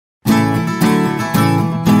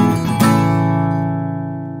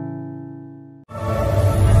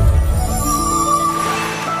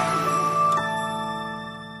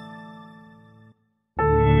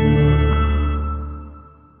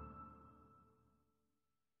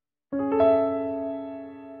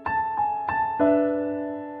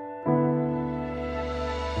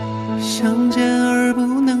相见而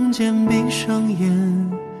不能见，闭上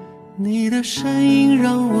眼，你的身影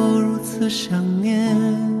让我如此想念。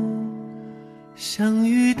相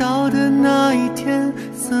遇到的那一天，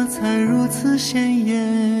色彩如此鲜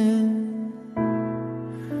艳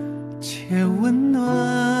且温暖，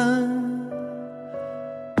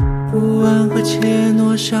不安和怯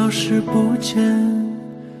懦消失不见，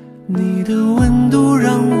你的温度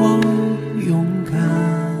让我勇敢，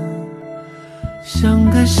像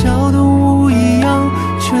个小动物一样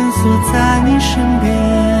蜷缩在你身边，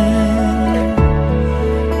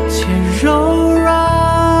且柔软。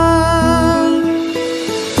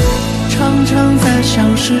常常在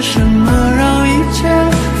想是什么让一切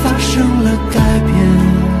发生了改变，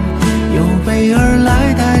有备而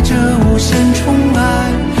来带着无限宠爱，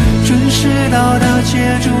准时到达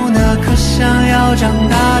接住那颗想要长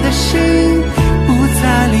大的心，不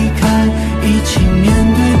再离开，一起面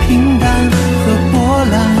对平淡和波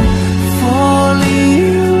澜。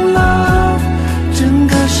Falling in love， 整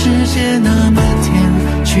个世界那么甜，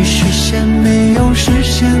去实现没有实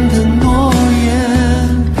现的诺言。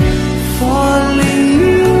Falling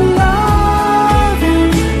in love，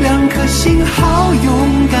 两颗心好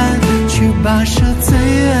勇敢，去跋涉最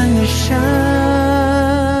远的山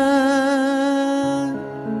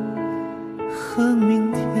和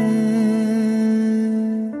明天。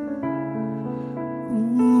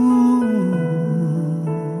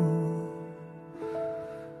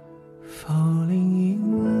Falling in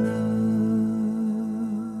love。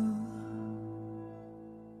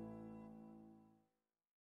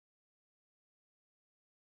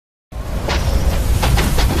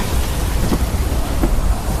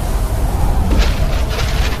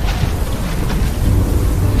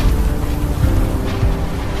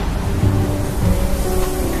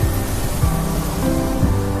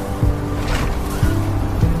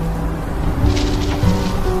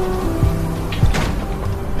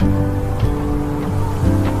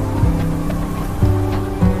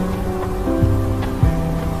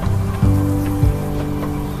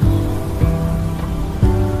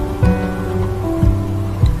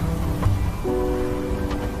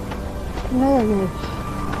应该在这里，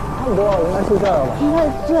差不多，应该是这儿了吧？应该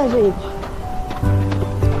就在这里吧。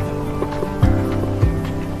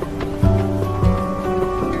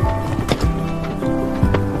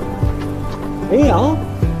林阳，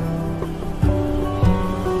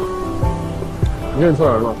你认错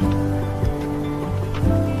人了，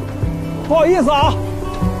不好意思啊。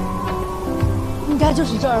应该就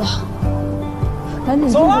是这儿了，赶紧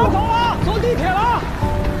走啊走啊，坐地铁了。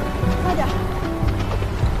快点，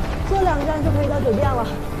坐2站就可以到酒店了。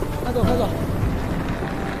快走快走，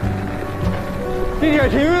地铁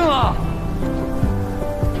停运了。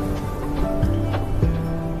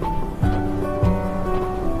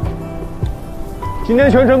今天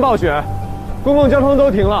全城暴雪，公共交通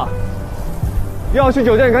都停了。要去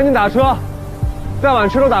酒店赶紧打车，再晚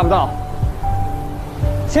车都打不到。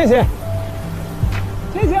谢谢，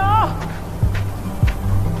谢谢啊！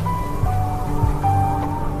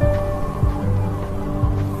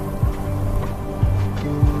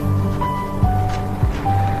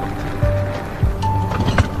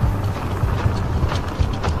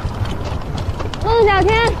孟小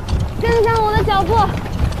天，跟上我的脚步。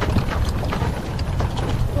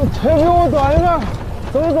腿比我短一点，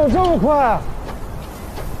怎么走这么快啊？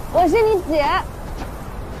我是你姐。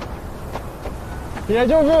也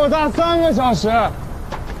就比我大3个小时。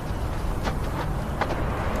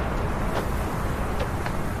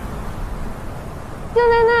就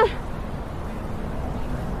在那儿。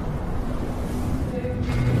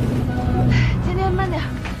今天慢点。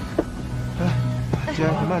来，姐，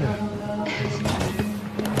你慢点。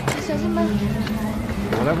小心吧。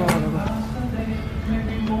我来吧，我来吧。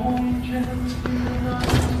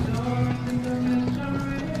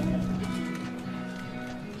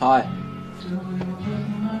Hi.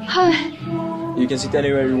 Hi， You can sit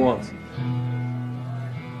anywhere you want.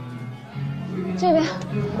 这边。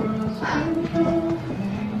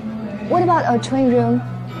What about a twin room?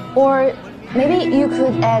 Or maybe you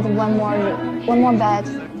could add one more bed.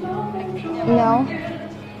 No,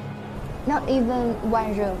 not even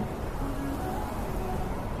one room.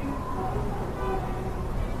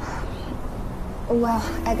 Well,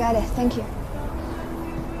 I got it. Thank you.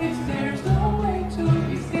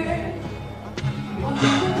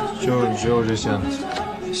 只有这些了，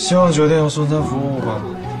希望酒店有送餐服务吧。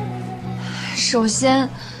首先，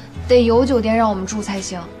得有酒店让我们住才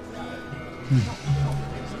行。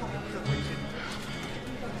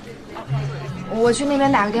我去那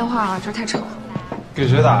边打个电话啊，这儿太吵了。给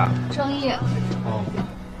谁打呀？张毅。哦。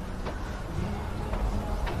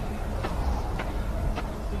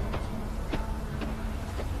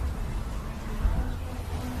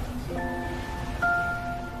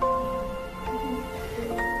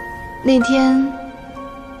那天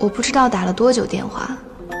我不知道打了多久电话，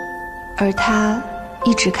而他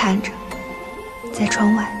一直看着，在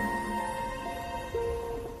窗外。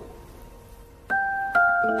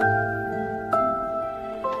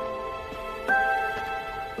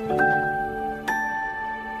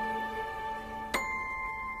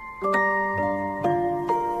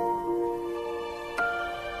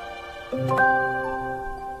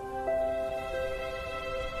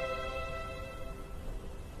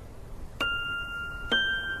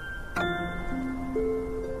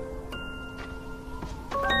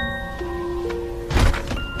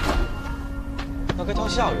那该到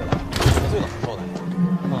下个月了，才最冷的时候来。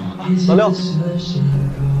老六，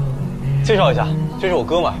介绍一下，这是我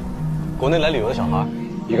哥们儿，国内来旅游的小孩，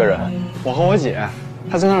一个人。我和我姐，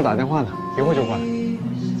他在那儿打电话呢，一会儿就过来。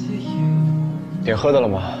点喝的了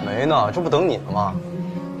吗？没呢，这不等你呢吗？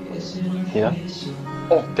你呢？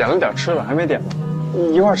哦，点了点吃的，还没点呢。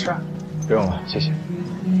一块儿吃？不用了，谢谢。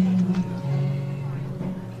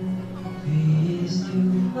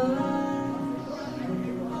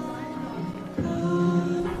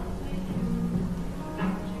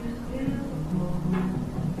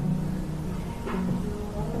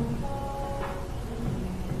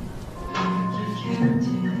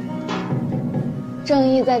正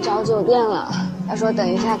义在找酒店了，他说等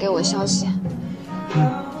一下给我消息。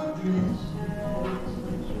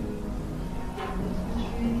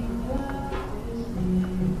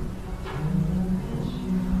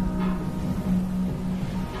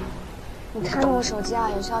你看着我手机啊，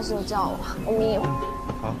有消息就叫我，我眯一会儿。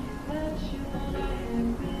好。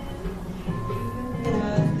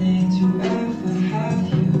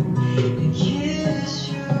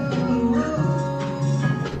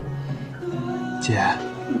姐，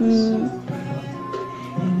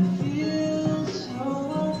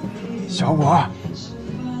小果，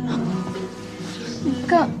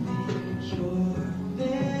干。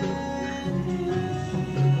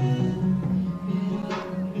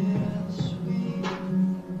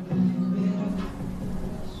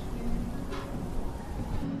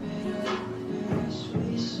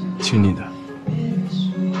亲你的。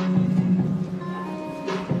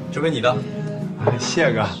这杯你的。哎，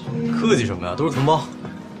谢哥。客气什么呀，都是同胞。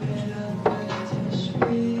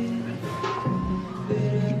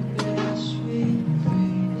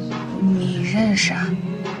你认识啊？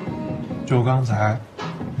就刚才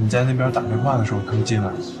你在那边打电话的时候，他们进来，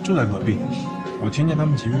就在隔壁。我听见他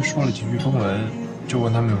们几句说了几句中文，就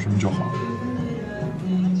问他们有什么就好。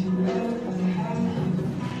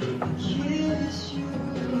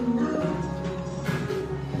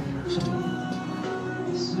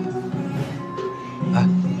哎，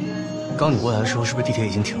刚你过来的时候，是不是地铁已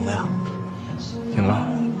经停了呀？停了。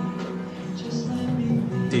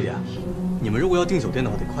弟弟，你们如果要订酒店的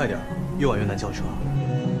话，得快点，越晚越难叫车。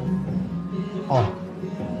哦，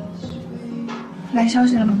来消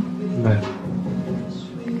息了吗？没。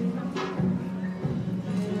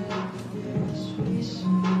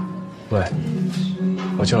喂，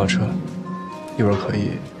我叫了车，一会儿可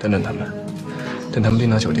以等等他们，等他们订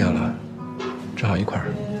到酒店了，正好一块儿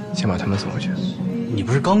先把他们送回去。你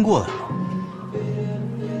不是刚过来吗？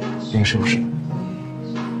临时不是。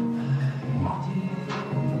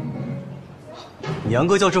你杨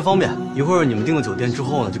哥叫车方便，一会儿你们订了酒店之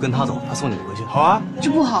后呢，就跟他走，他送你们回去。好啊。这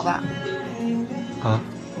不好吧？啊。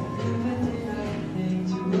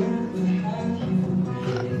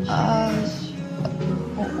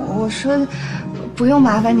我说，不用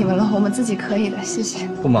麻烦你们了，我们自己可以的，谢谢。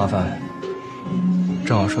不麻烦，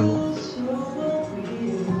正好顺路。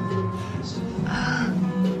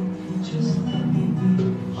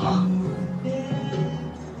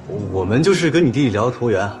我们就是跟你弟弟聊得投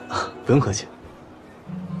缘，不用客气。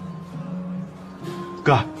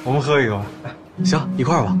哥，我们喝一个吧。行，一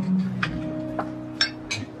块儿吧。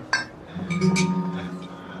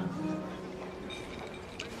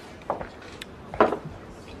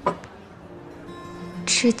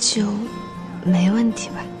这酒没问题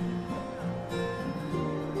吧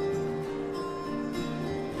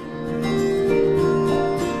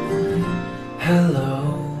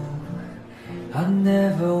？Hello, I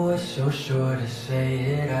never was so sure to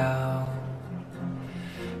say it out,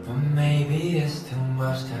 but maybe it's too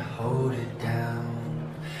much to hold it down,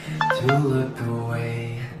 to look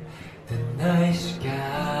away the night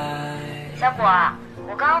sky. 小果，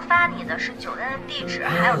我刚刚发你的是酒店的地址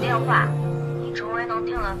还有电话，你周围能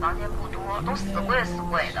订的房间不多，都死贵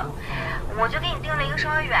的，我就给你订了一个稍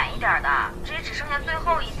微远一点的，这也只剩下最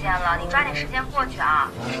后一间了，你抓紧时间过去啊。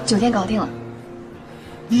酒店搞定了。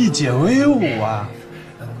一姐威武啊！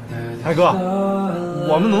大哥，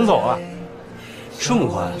我们能走了。这么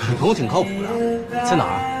快？你朋友挺靠谱的，在哪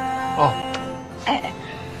儿？哦，哎，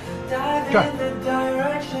这儿。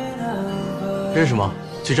这是什么？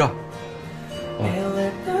去这儿。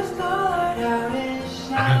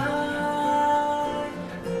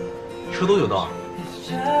车多久到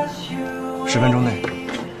？10分钟内。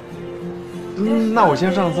那我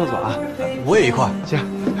先上个厕所啊。我也一块。行。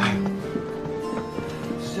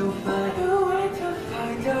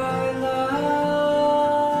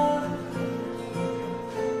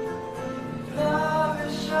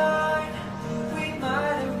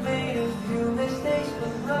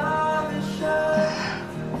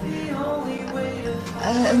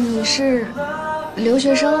你是留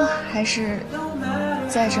学生还是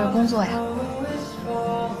在这工作呀？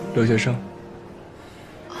留学生。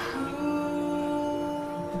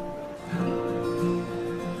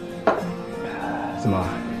怎么，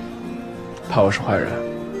怕我是坏人？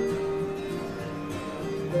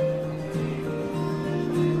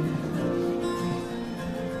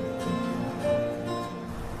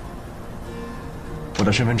我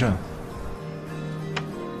的身份证、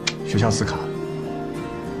学校司卡。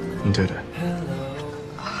对对。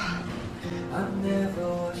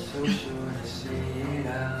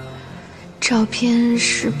照片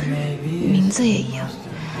是本人，名字也一样，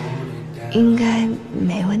应该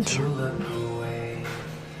没问题。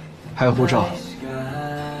还有护照，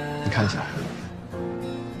你看一下，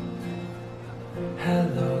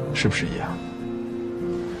是不是一样？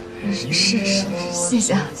是，谢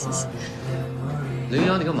谢啊，谢谢。林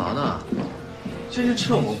阳，你干嘛呢？这是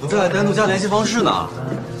趁我不在，单独加联系方式呢。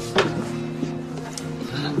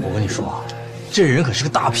我跟你说啊，这人可是个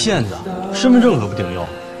大骗子，身份证可不顶用，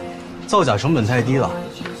造假成本太低了。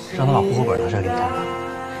让他把户口本拿出来给你看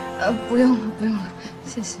看。不用了，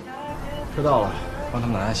谢谢。车到了，帮他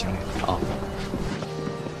们拿下行李。好。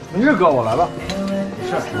没事，哥，我来吧。没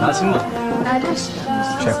事，你拿清吧。啊，这是。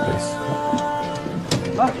Check please。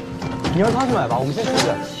哎，你让他去买吧，我们先出去。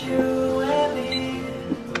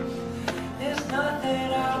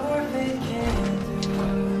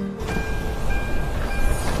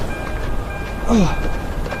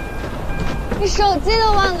你手机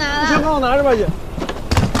都忘拿了。你先帮我拿着吧，姐。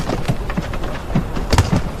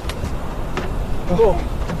不，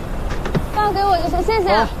放给我就行，谢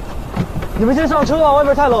谢。啊，你们先上车吧，外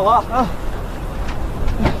面太冷了啊。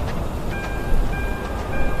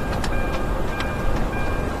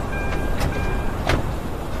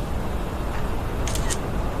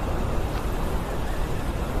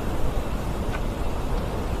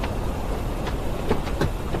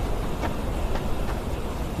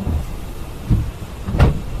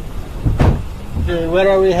Where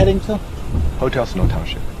are we heading to? Hotel Snow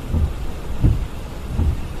Township.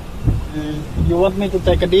 You want me to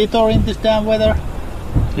take a detour in this damn weather?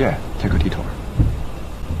 Yeah, take a detour.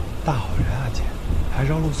 大好人啊，姐，还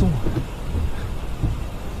绕路送啊。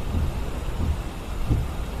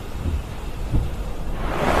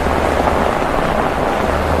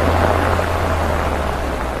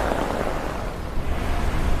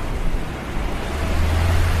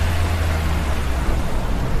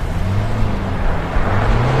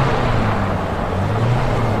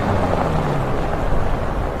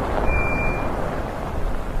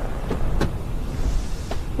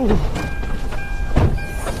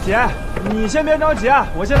姐，你先别着急，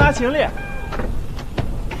我先拿行李。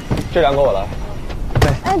这2个我来。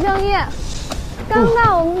哎，正义，刚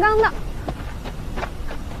到，我们刚到。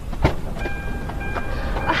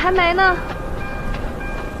还没呢。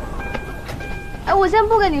哎，我先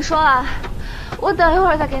不跟你说了，我等一会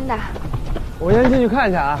儿再给你打。我先进去看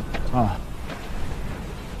一下啊。啊。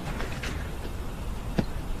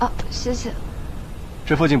哦，谢谢。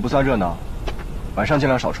这附近不算热闹，晚上尽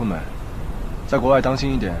量少出门。在国外当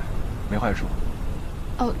心一点，没坏处。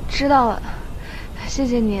哦，知道了，谢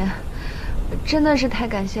谢你，真的是太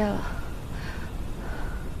感谢了。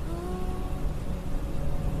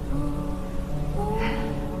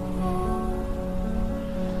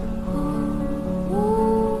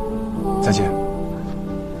再见。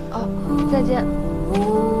哦，再见。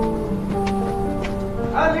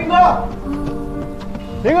哎，林哥，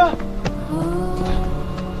林哥，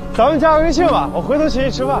咱们加个微信吧，我回头请你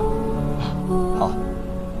吃饭。好，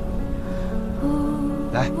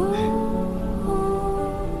来。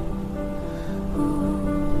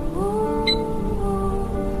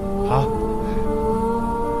好。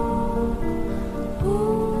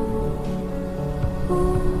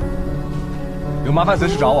有麻烦随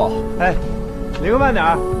时找我。哎，林哥慢点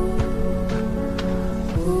儿。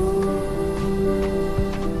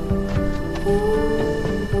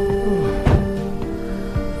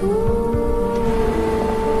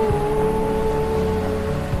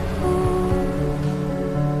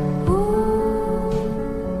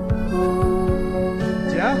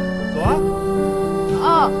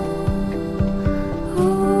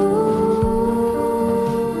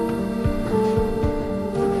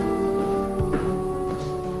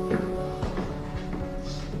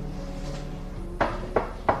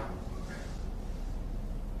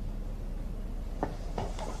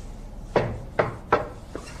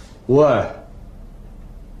喂。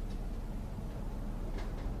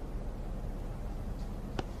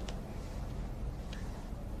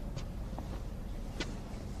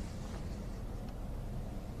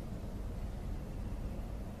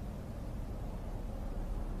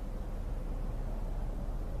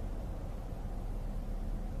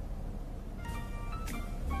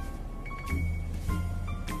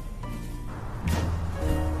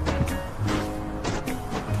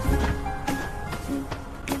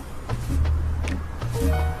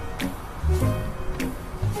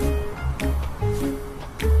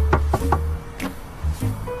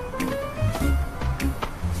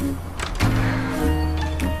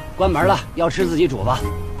关门了，要吃自己煮吧。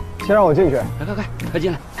先让我进去。快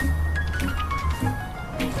进来。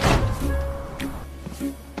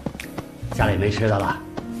家里没吃的了？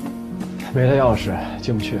没带钥匙，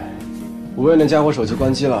进不去。我问那家伙手机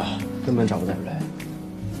关机了，根本找不到人。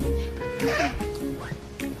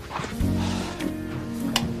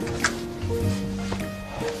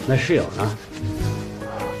那室友呢？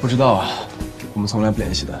不知道啊，我们从来不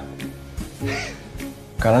联系的。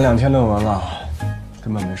赶了2天论文了。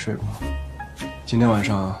 根本没睡过，今天晚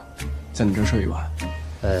上在你这睡一晚。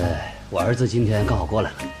我儿子今天刚好过来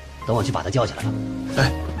了，等我去把他叫起来吧。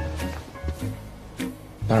哎，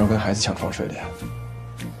哪有跟孩子抢床睡的呀？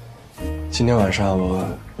今天晚上我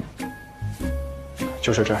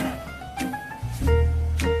就睡这儿。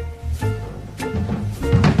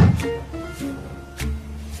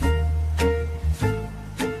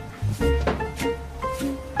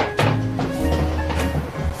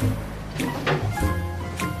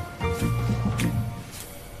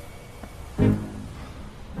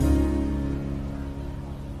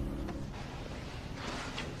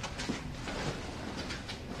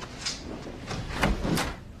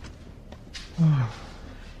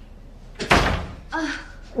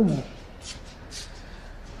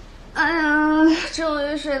哎呀，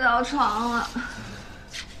终于睡到床了。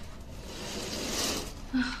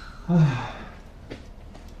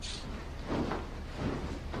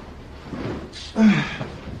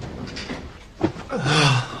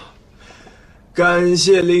感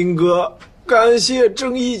谢林哥，感谢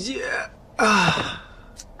郑一姐啊！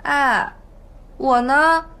哎，我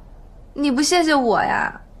呢？你不谢谢我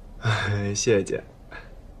呀？谢谢。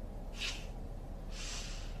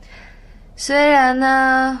虽然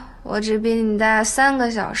呢，我只比你大3个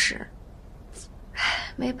小时，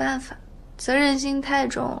唉，没办法，责任心太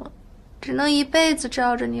重了，只能一辈子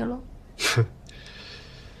罩着你了。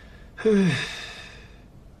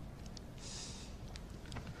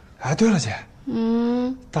哎，对了，姐，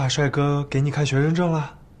大帅哥给你看学生证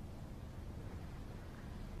了？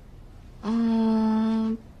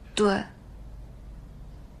对，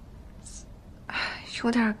唉，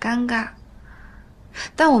有点尴尬。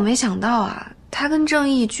但我没想到啊，他跟正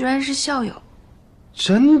义居然是校友。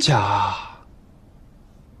真假？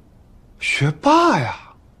学霸呀！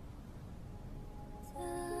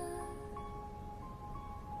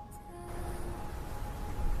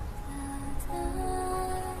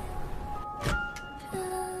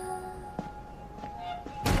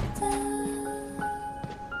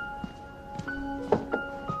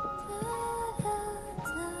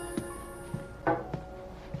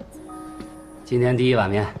今天第1碗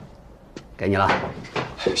面，给你了，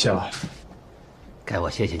谢了。该我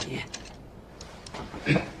谢谢你。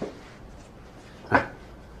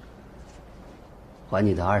还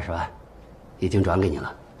你的20万，已经转给你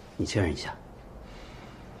了，你确认一下。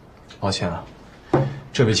抱歉啊，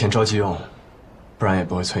这笔钱着急用，不然也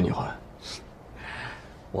不会催你还。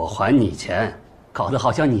我还你钱，搞得好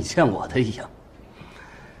像你欠我的一样。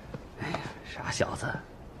哎呀，傻小子！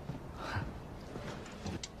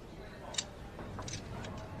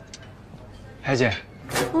海姐，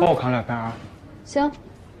帮我扛2片啊。行，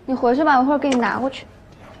你回去吧，我一会儿给你拿过去。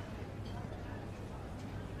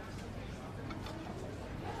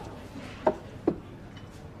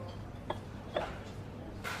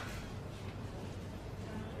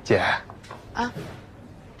姐，啊，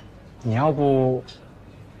你要不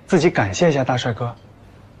自己感谢一下大帅哥，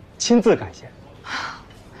亲自感谢。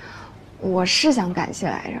我是想感谢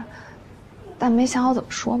来着，但没想好怎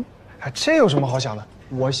么说嘛。哎，这有什么好想的？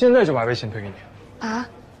我现在就把微信推给你。啊？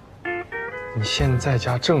你现在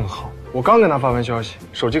家正好，我刚给他发完消息，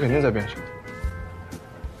手机肯定在边上。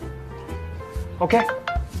OK，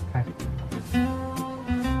 哎。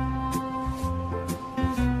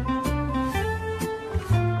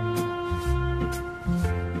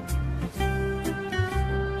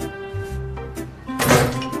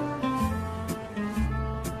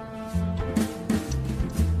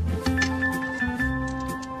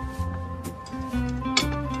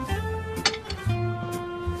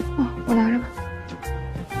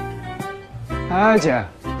哎，姐，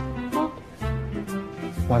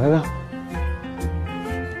我的呢？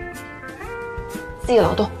自己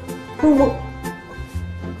劳动。我。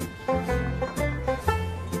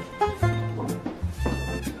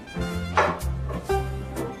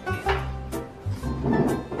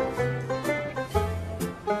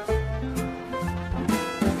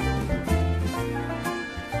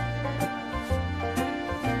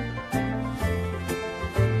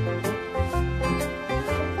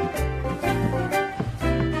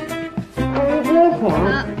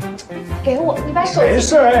给我，你把手机。没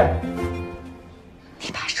事哎。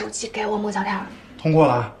你把手机给我，莫教练。通过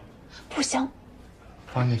了。不行。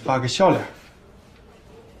帮你发个笑脸。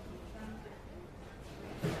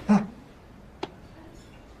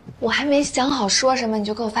我还没想好说什么，你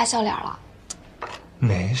就给我发笑脸了。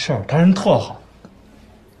没事儿，他人特好。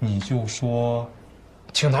你就说，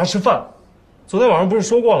请他吃饭。昨天晚上不是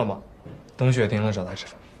说过了吗？等雪停了找他吃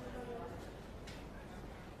饭。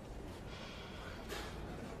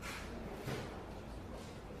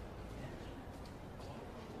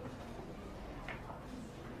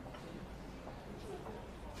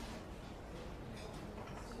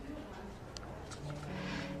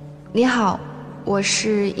你好，我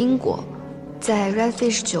是英国，在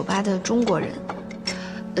Redfish 酒吧的中国人，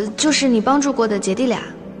就是你帮助过的姐弟俩，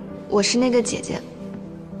我是那个姐姐。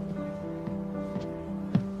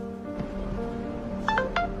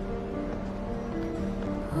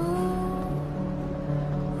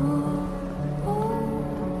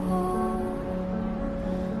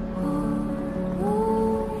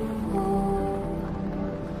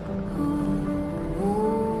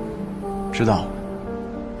知道。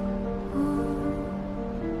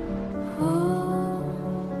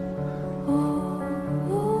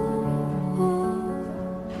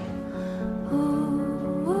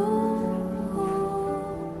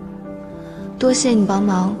多谢你帮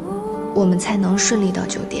忙，我们才能顺利到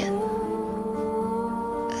酒店。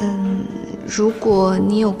如果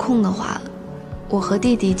你有空的话，我和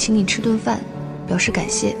弟弟请你吃顿饭，表示感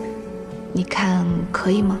谢，你看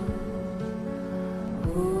可以吗？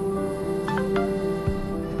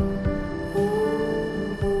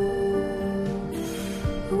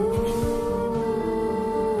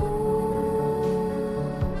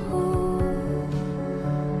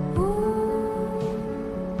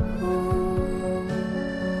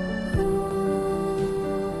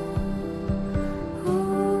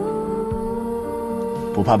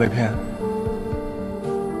不怕被骗？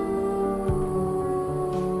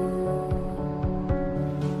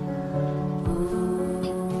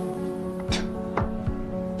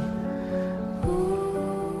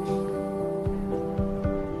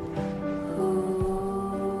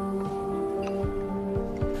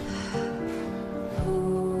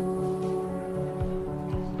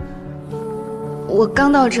我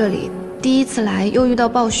刚到这里，第一次来又遇到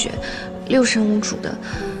暴雪，六神无主的，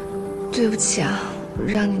对不起啊。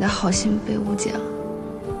让你的好心被误解了。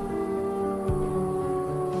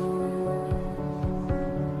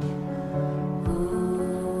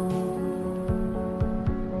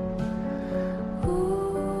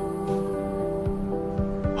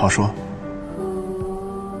好说。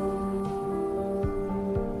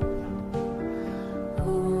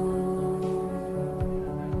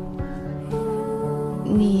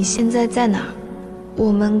你现在在哪儿？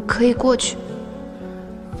我们可以过去。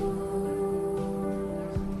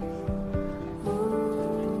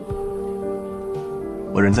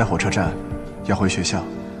我人在火车站，要回学校。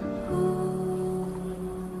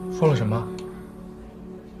说了什么？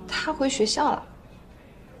他回学校了。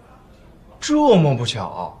这么不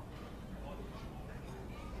巧？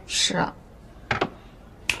是啊。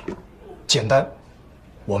简单，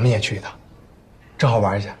我们也去一趟，正好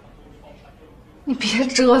玩一下。你别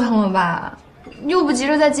折腾了吧，又不急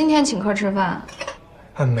着在今天请客吃饭。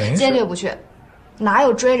没事。坚决不去，哪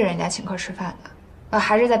有追着人家请客吃饭的？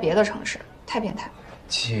还是在别的城市，太变态。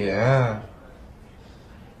姐，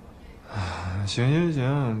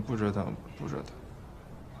行，不折腾。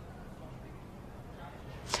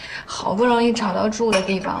好不容易找到住的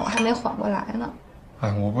地方，我还没缓过来呢。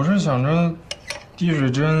哎，我不是想着滴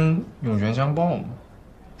水之恩涌泉相报吗？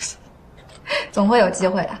总会有机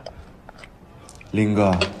会的。林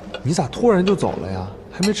哥，你咋突然就走了呀？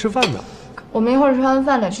还没吃饭呢。我们一会儿吃完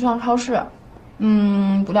饭得去趟超市，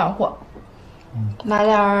补点货，买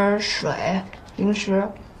点水、零食，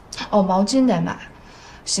哦，毛巾得买，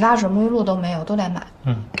洗发水、沐浴露都没有，都得买。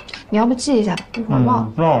你要不记一下，一会儿忘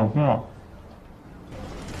了。不要。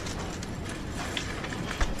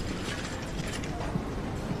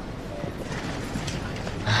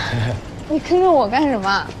你跟着我干什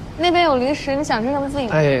么？那边有零食，你想吃什么自己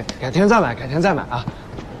买。哎，改天再买啊。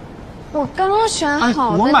我刚选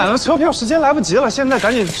好的。我买了车票，时间来不及了，现在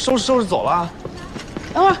赶紧收拾收拾走了啊！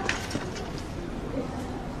等会儿，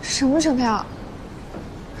什么车票？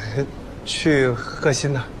去贺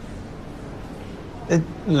新的。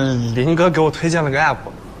林哥给我推荐了个 app，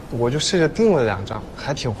 我就试着订了2张，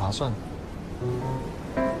还挺划算的。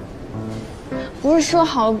不是说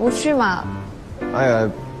好了不去吗？哎呀，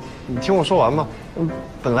你听我说完嘛。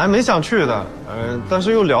本来没想去的，但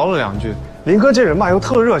是又聊了2句。林哥这人吧又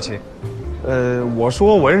特热情，我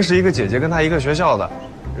说我认识一个姐姐，跟她一个学校的，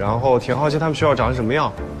然后挺好奇他们学校长什么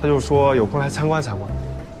样，他就说有空来参观参观。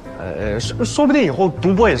说不定以后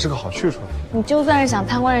读博也是个好去处。你就算是想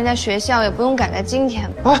参观人家学校，也不用赶在今天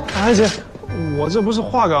吧。哎姐，我这不是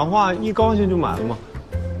话赶话，一高兴就买了吗？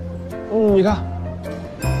你看。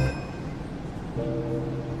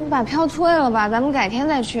你把票退了吧，咱们改天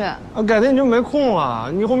再去。改天你就没空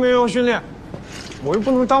了，你后面又要训练，我又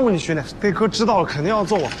不能耽误你训练。被哥知道了肯定要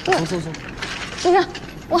揍我。走。不是，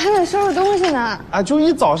我还得收拾东西呢。啊，就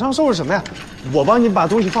一早上收拾什么呀？我帮你把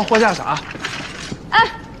东西放货架上啊。哎。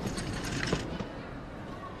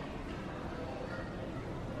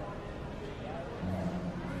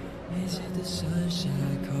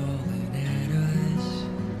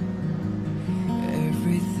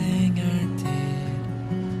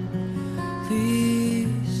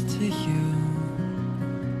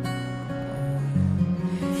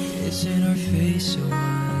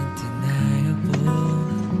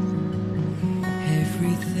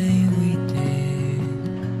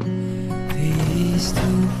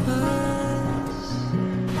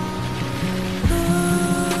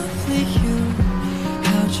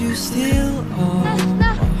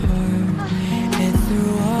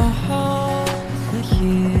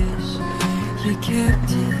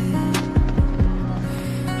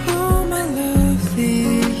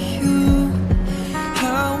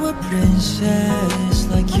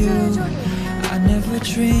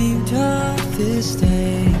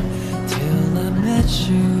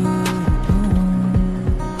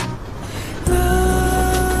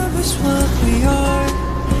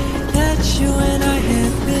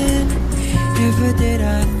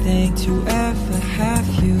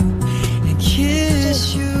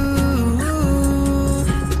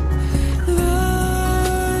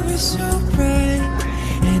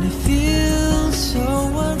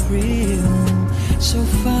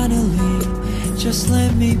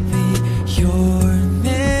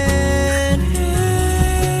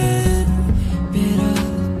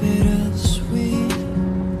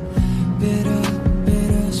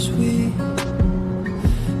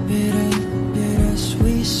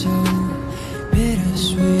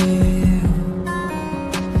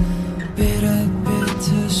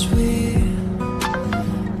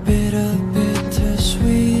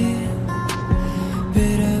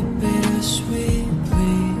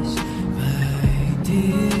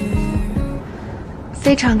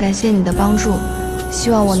非常感谢你的帮助，希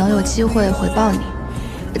望我能有机会回报你。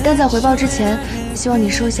但在回报之前，希望你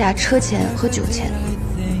收下车钱和酒钱。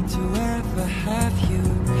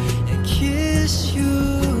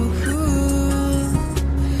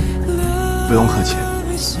不用客气。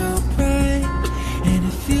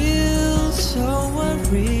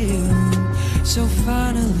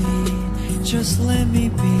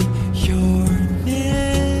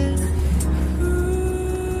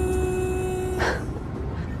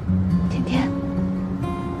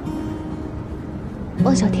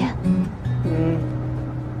汪小天，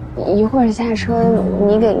一会儿下车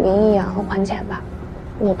你给林逸阳还钱吧，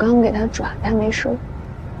我刚给他转，他没收。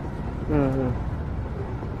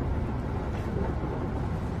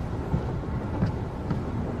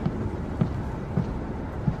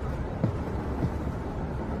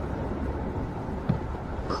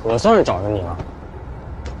可算是找着你了。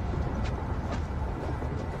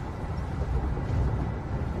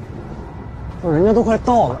不是，人家都快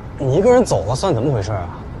到了，你一个人走了，算怎么回事啊？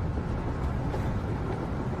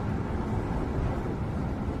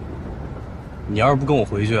你要是不跟我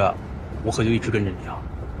回去，我可就一直跟着你啊。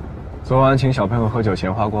昨晚请小朋友喝酒，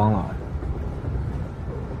钱花光了，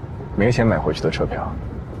没钱买回去的车票。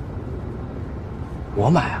我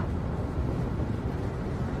买啊。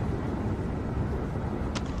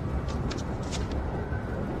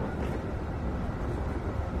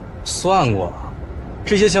算过了，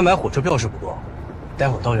这些钱买火车票是不够，待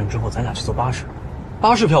会儿到站之后咱俩去坐巴士，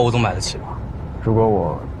巴士票我总买得起吧？如果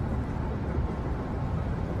我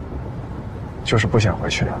就是不想回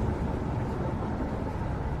去了。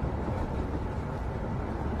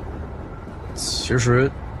其实，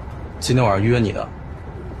今天晚上约你的，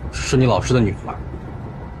是你老师的女儿。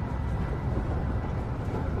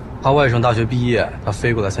她外甥大学毕业，她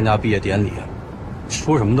飞过来参加毕业典礼，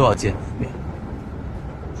说什么都要见你一面，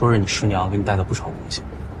说是你师娘给你带的不少东西，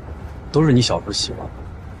都是你小时候喜欢的。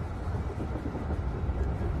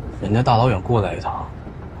人家大老远过来一趟，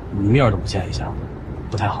你面都不见一下，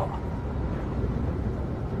不太好吧？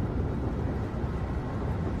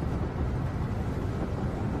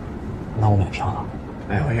那我买票了。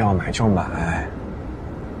哎呦，要买就买，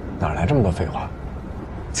哪来这么多废话？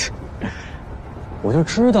我就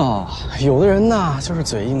知道，有的人呐，就是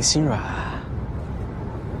嘴硬心软。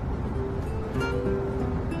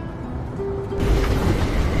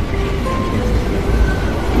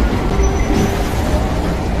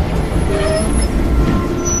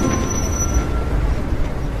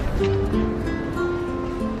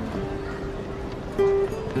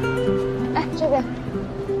哎，这边。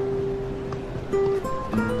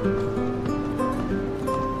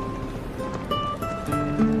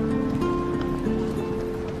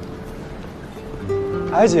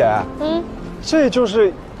哎姐，这就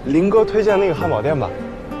是林哥推荐那个汉堡店吧？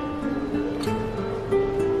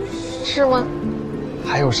是吗？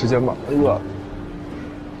还有时间吗？饿。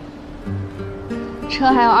车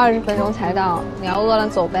还有20分钟才到，你要饿了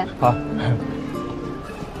走呗。好。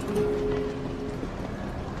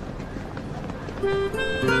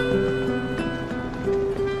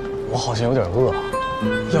我好像有点饿，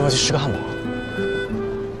要不要去吃个汉堡？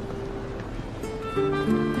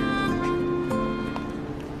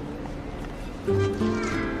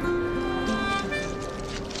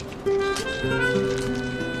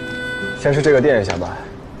先去这个垫一下吧，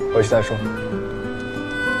回去再说。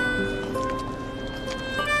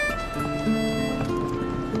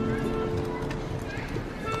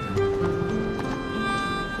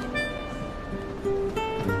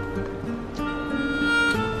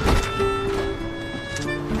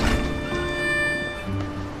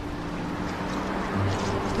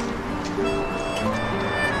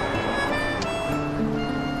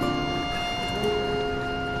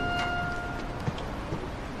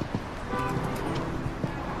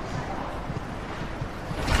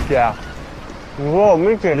姐，你说我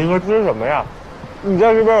们给林哥吃什么呀？你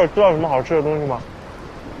在这边有知道什么好吃的东西吗？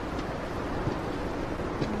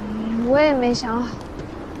我也没想好，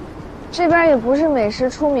这边也不是美食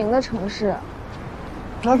出名的城市。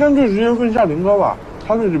那干脆直接问一下林哥吧，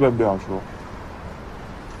他对这边比较熟。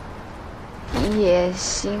也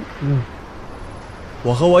行。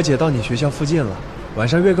我和我姐到你学校附近了，晚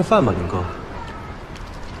上约个饭吧，林哥。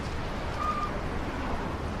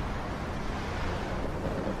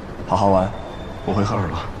好好玩，我会赫尔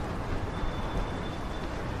了。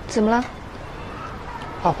怎么了？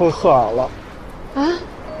他会赫尔了。啊？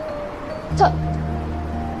他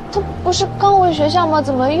不是刚回学校吗？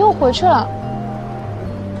怎么又回去了？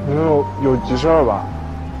可能有急事儿吧？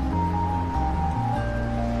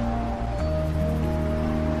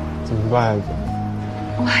怎么办呀，姐？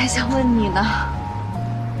我还想问你呢。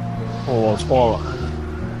我错了，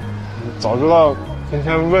早知道今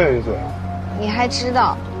天问一嘴。你还知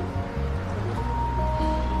道？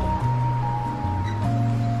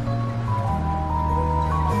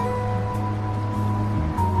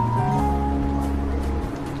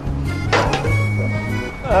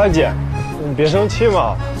哎，姐，你别生气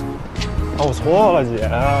嘛。我错了，姐。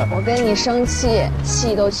我跟你生气，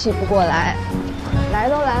气都气不过来。来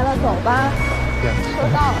都来了，走吧。车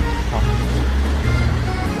到了。好。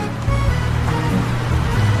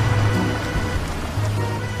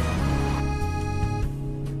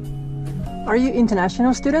Are you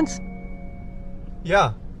international students?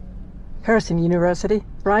 Yeah. Harrison University,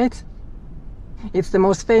 right? It's the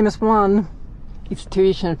most famous one. Its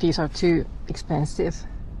tuition fees are too expensive.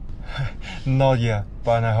 Not yet,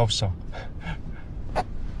 but I hope so.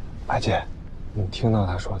 哎姐，你听到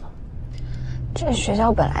他说的？这学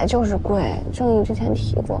校本来就是贵，正义之前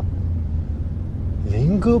提过。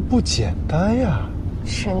林哥不简单呀。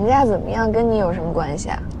人家怎么样跟你有什么关系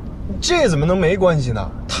啊？这怎么能没关系呢？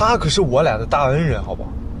他可是我俩的大恩人，好不好？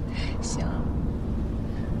行。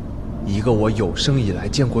一个我有生以来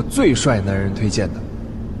见过最帅男人推荐的。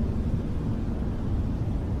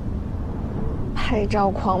拍照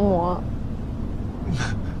狂魔。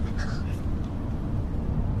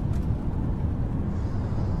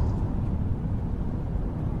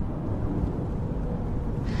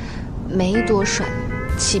没多帅，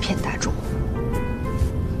欺骗大众。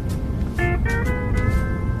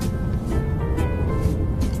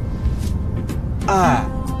哎，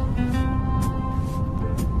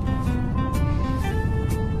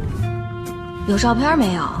有照片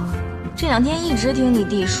没有？这2天一直听你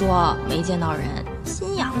弟说没见到人，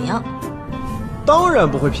心痒痒。当然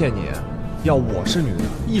不会骗你，要我是女的，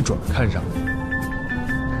一准看上。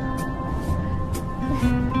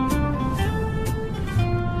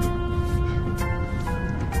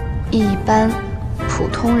一般普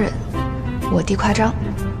通人，我弟夸张。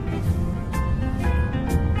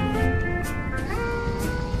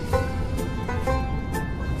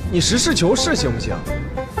你实事求是行不行？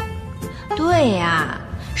对呀，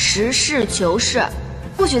实事求是，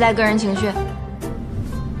不许带个人情绪。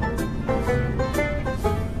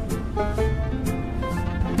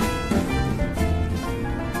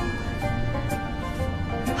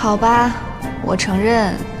好吧，我承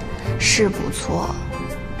认是不错。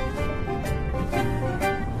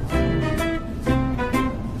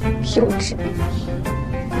幼稚。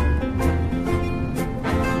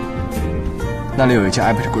那里有一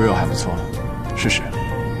家 Episódio grill 还不错，试试。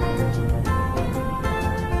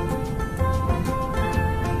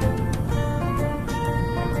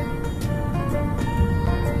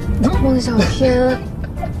我的小天，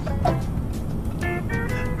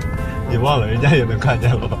你忘了人家也能看见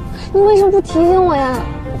了吧？你为什么不提醒我呀？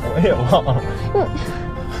我也忘了。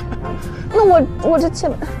那我这前……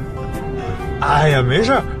哎呀，没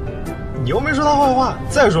事儿，你又没说他坏话。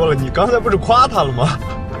再说了，你刚才不是夸他了吗？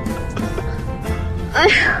哎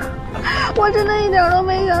呀，我真的一点都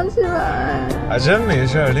没想起来。啊，真没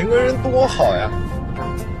事儿，林哥人多好呀。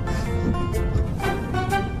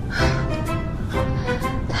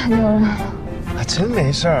太丢人了。啊，真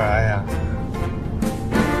没事儿，哎呀。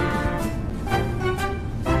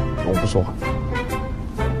我不说话。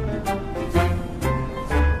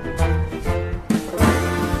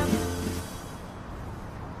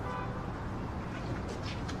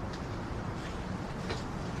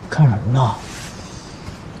看人呢？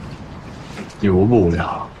你无不无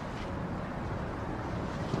聊？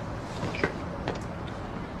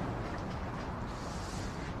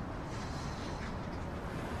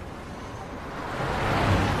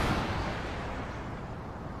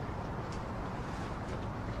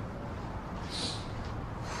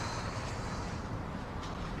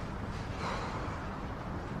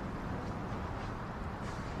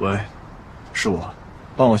喂，是我，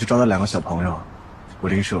帮我去招待2个小朋友，我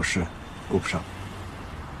临时有事，顾不上。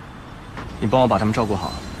你帮我把他们照顾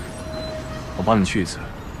好，我帮你去一次，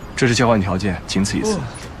这是交换条件，仅此一次，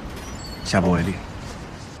下不为例。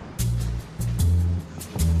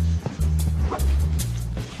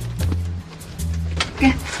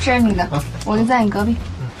给，这是你的，我就在你隔壁。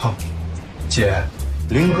好，姐，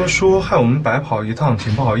林哥说害我们白跑一趟，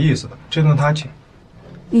挺不好意思的，这顿他请。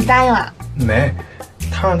你答应了？没，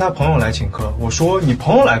他让他朋友来请客，我说你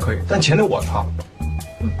朋友来可以，但钱得我掏。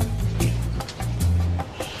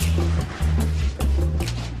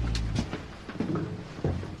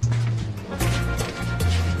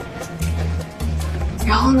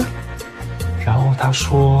然后呢？然后他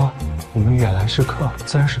说我们远来是客，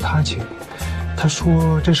自然是他请。他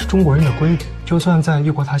说这是中国人的规矩，就算在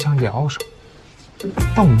异国他乡也要守。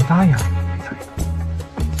但我们答应了。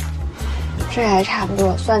这还差不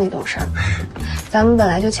多，算你懂事儿。咱们本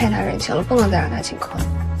来就欠他人情了，不能再让他请客了。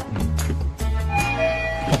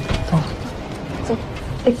走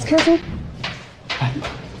 ，Excuse me。哎，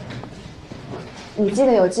你记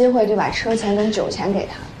得有机会就把车钱跟酒钱给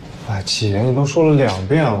他。哎，姐，你都说了2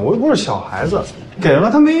遍了，我又不是小孩子，给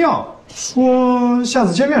了他没要，说下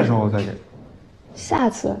次见面的时候再给。下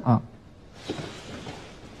次啊。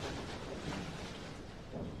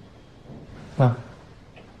那。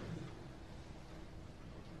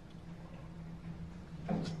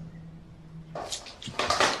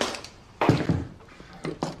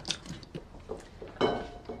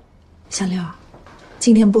小六，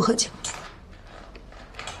今天不喝酒。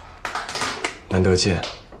难得见，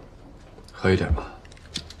喝一点吧。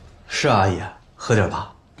是阿姨，喝点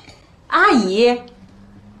吧。阿姨，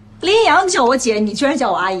林阳叫我姐，你居然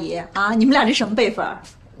叫我阿姨啊？你们俩这什么辈分？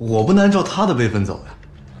我不能按照她的辈分走呀。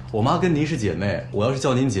我妈跟您是姐妹，我要是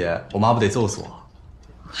叫您姐，我妈不得揍死我？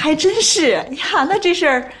还真是呀，那这事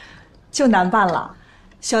儿就难办了。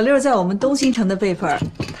小六在我们东新城的辈分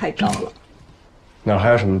太高了。哪还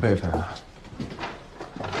有什么辈分啊？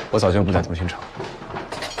我早就不在东新城。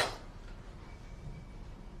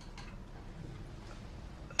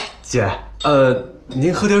姐，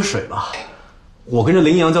您喝点水吧。我跟着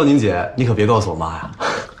林阳叫您姐，你可别告诉我妈呀。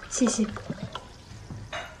谢谢。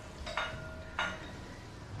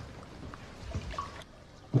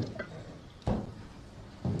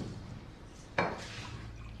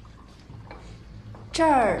这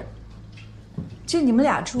儿就你们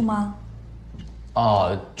俩住吗？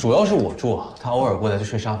啊，主要是我住，她偶尔过来就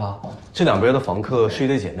睡沙发。这2边的房客是一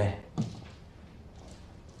对姐妹。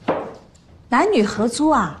男女合租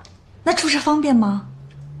啊？那住着方便吗？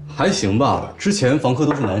还行吧，之前房客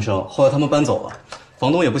都是男生，后来他们搬走了，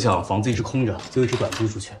房东也不想房子一直空着，就一直短租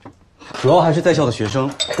出去。主要还是在校的学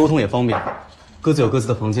生，沟通也方便。各自有各自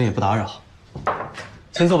的房间，也不打扰。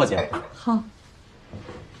先坐吧，姐。好。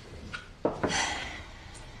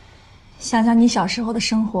想想你小时候的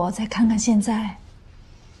生活，再看看现在，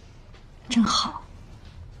真好。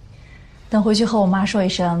等回去和我妈说一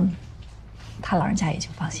声，她老人家也就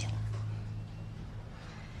放心了。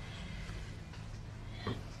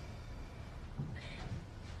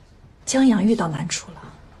江阳遇到难处了，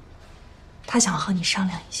他想和你商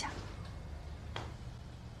量一下。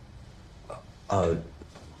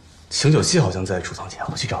醒酒器好像在储藏间，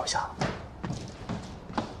我去找一下。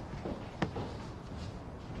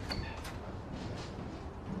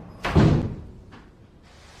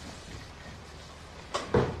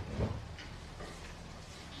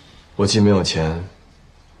我既没有钱，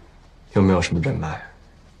又没有什么人脉。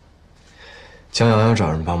江阳要找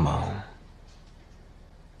人帮忙，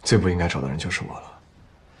最不应该找的人就是我了。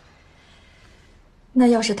那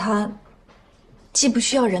要是他既不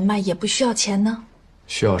需要人脉，也不需要钱呢？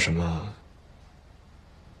需要什么，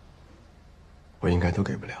我应该都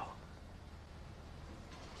给不了。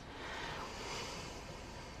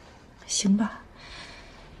行吧，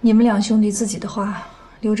你们两兄弟自己的话，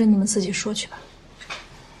留着你们自己说去吧，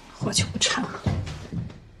我就不掺和。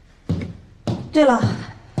对了，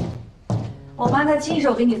我妈她亲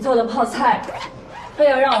手给你做的泡菜，非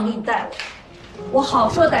要让我给你带，我好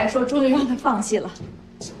说歹说，终于让她放弃了。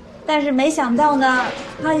但是没想到呢，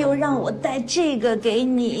她又让我带这个给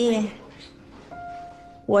你。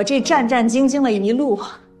我这战战兢兢了一路，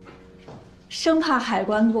生怕海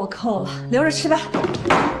关给我扣了，留着吃吧。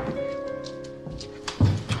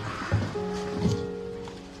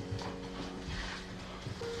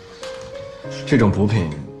这种补品，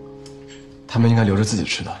他们应该留着自己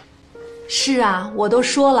吃的。是啊，我都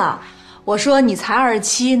说了，我说你才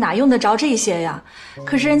27，哪用得着这些呀？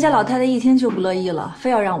可是人家老太太一听就不乐意了，非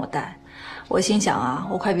要让我带。我心想啊，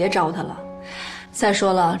我快别招她了。再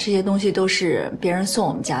说了，这些东西都是别人送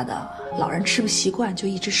我们家的，老人吃不习惯就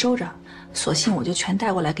一直收着，索性我就全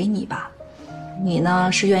带过来给你吧。你呢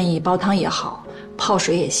是愿意煲汤也好，泡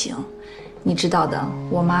水也行，你知道的，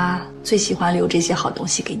我妈最喜欢留这些好东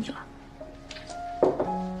西给你了。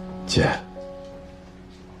姐，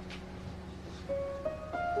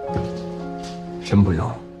真不用。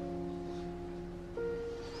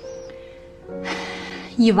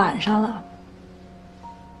一晚上了，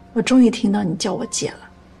我终于听到你叫我姐了。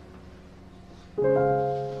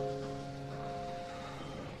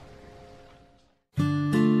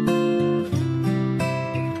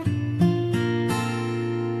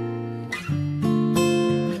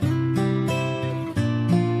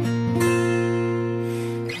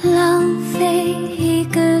浪费一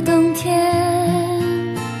个冬天，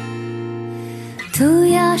涂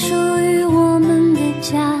鸦属于我们的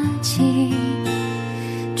假期，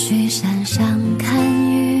去山上看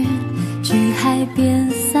云，去海边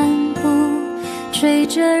散步，追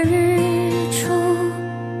着日出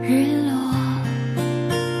日落，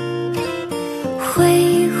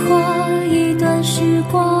挥霍一段时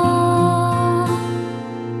光，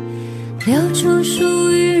留出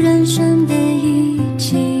属于人生的意义。